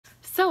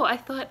So I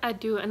thought I'd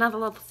do another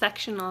little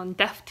section on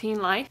deaf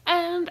teen life,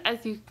 and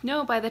as you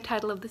know by the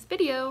title of this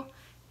video,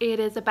 it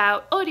is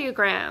about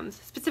audiograms,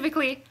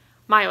 specifically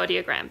my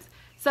audiograms.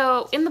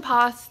 So in the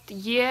past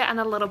year and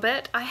a little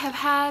bit, I have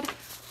had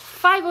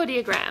 5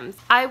 audiograms.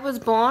 I was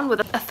born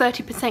with a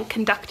 30%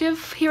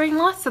 conductive hearing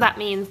loss, so that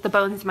means the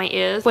bones in my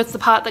ears was the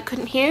part that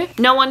couldn't hear.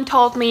 No one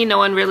told me, no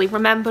one really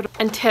remembered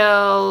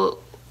until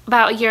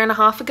about a year and a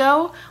half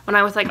ago when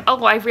I was like,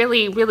 oh, I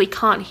really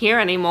can't hear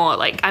anymore,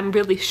 like I'm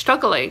really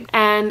struggling.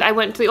 And I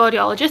went to the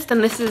audiologist,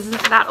 and this is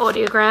that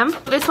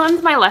audiogram. This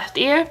one's my left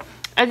ear.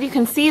 As you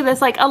can see,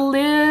 there's like a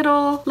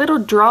little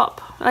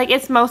drop, like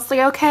it's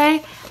mostly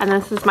okay, and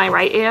this is my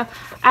right ear.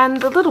 And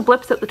the little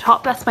blips at the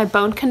top, that's my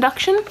bone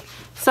conduction.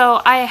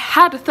 So I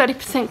had a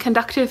 30%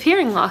 conductive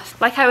hearing loss,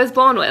 like I was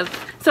born with.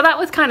 So that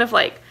was kind of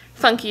like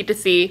funky to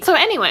see. So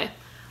anyway,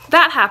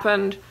 that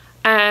happened.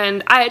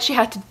 And I actually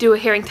had to do a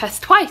hearing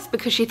test twice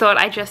because she thought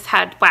I just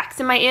had wax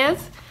in my ears.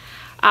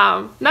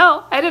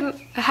 No, I didn't.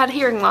 I had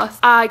hearing loss.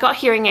 I got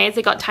hearing aids.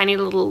 I got tiny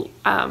little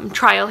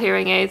trial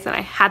hearing aids, and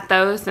I had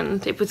those,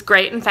 and it was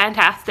great and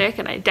fantastic,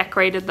 and I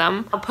decorated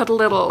them. I'll put a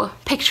little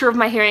picture of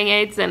my hearing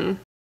aids in.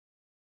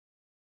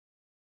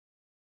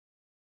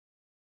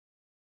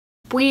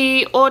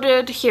 We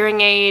ordered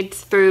hearing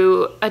aids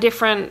through a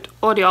different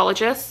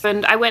audiologist,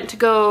 and I went to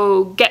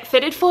go get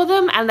fitted for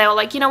them, and they were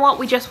like, you know what,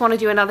 we just want to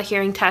do another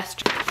hearing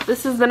test.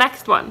 This is the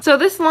next one. So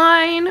this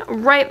line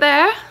right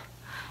there,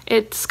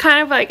 it's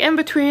kind of like in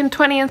between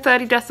 20 and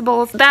 30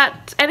 decibels.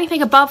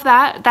 Anything above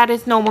that, that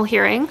is normal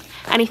hearing.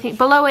 Anything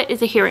below it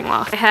is a hearing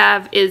loss. I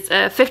have is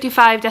a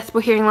 55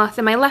 decibel hearing loss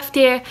in my left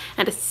ear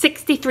and a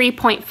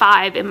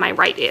 63.5 in my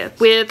right ear.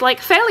 With like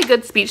fairly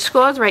good speech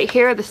scores. Right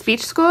here are the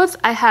speech scores.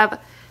 I have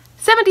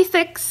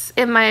 76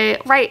 in my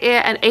right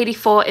ear and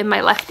 84 in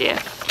my left ear.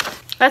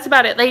 That's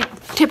about it. They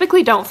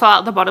typically don't fill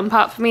out the bottom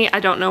part for me. I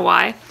don't know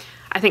why.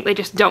 I think they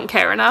just don't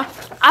care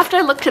enough. After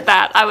I looked at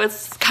that, I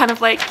was kind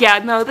of like, yeah,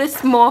 no,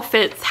 this more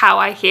fits how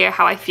I hear,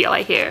 how I feel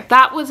I hear.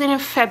 That was in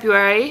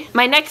February.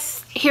 My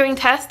next hearing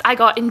test I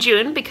got in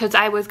June because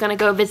I was gonna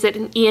go visit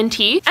an ENT,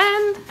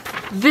 and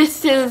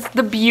this is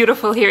the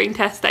beautiful hearing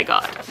test I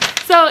got.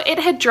 So it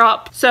had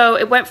dropped. So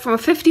it went from a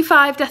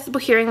 55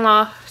 decibel hearing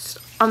loss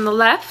on the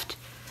left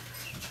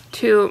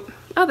to,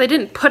 oh, they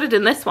didn't put it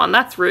in this one,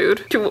 that's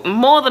rude, to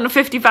more than a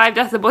 55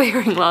 decibel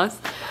hearing loss.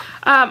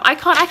 I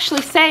can't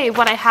actually say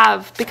what I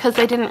have because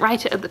they didn't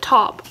write it at the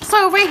top.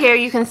 So right here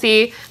you can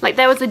see like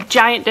there was a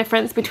giant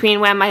difference between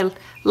where my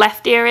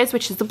left ear is,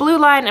 which is the blue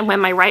line, and where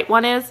my right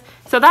one is.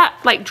 So that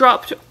like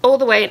dropped all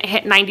the way and it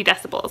hit 90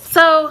 decibels.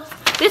 So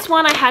this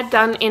one I had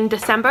done in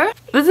December.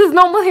 This is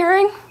normal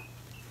hearing.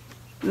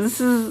 This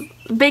is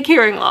big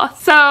hearing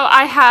loss. So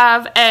I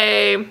have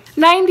a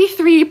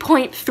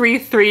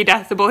 93.33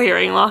 decibel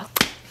hearing loss.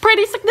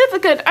 Pretty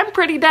significant. I'm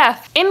pretty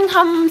deaf. In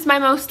comes my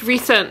most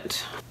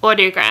recent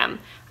audiogram.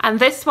 And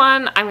this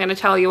one, I'm gonna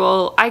tell you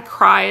all, I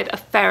cried a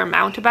fair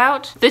amount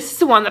about. This is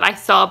the one that I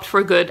sobbed for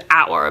a good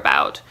hour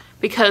about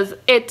because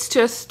it's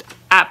just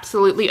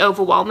absolutely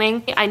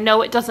overwhelming. I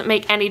know it doesn't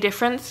make any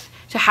difference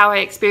to how I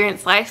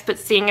experience life, but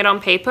seeing it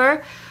on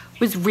paper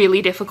was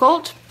really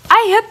difficult.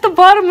 I hit the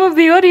bottom of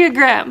the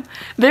audiogram.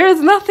 There is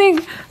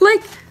nothing,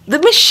 like, the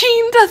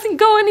machine doesn't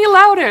go any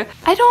louder.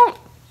 I don't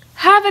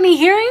have any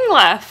hearing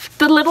left.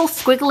 The little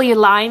squiggly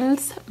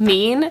lines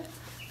mean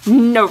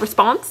no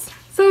response.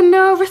 So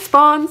no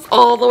response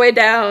all the way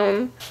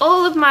down.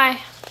 All of my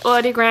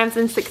audiograms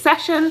in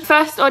succession.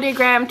 First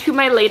audiogram to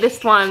my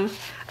latest one.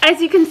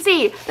 As you can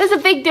see, there's a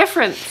big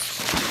difference.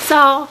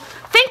 So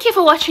thank you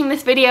for watching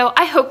this video.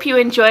 I hope you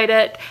enjoyed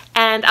it,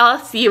 and I'll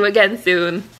see you again soon.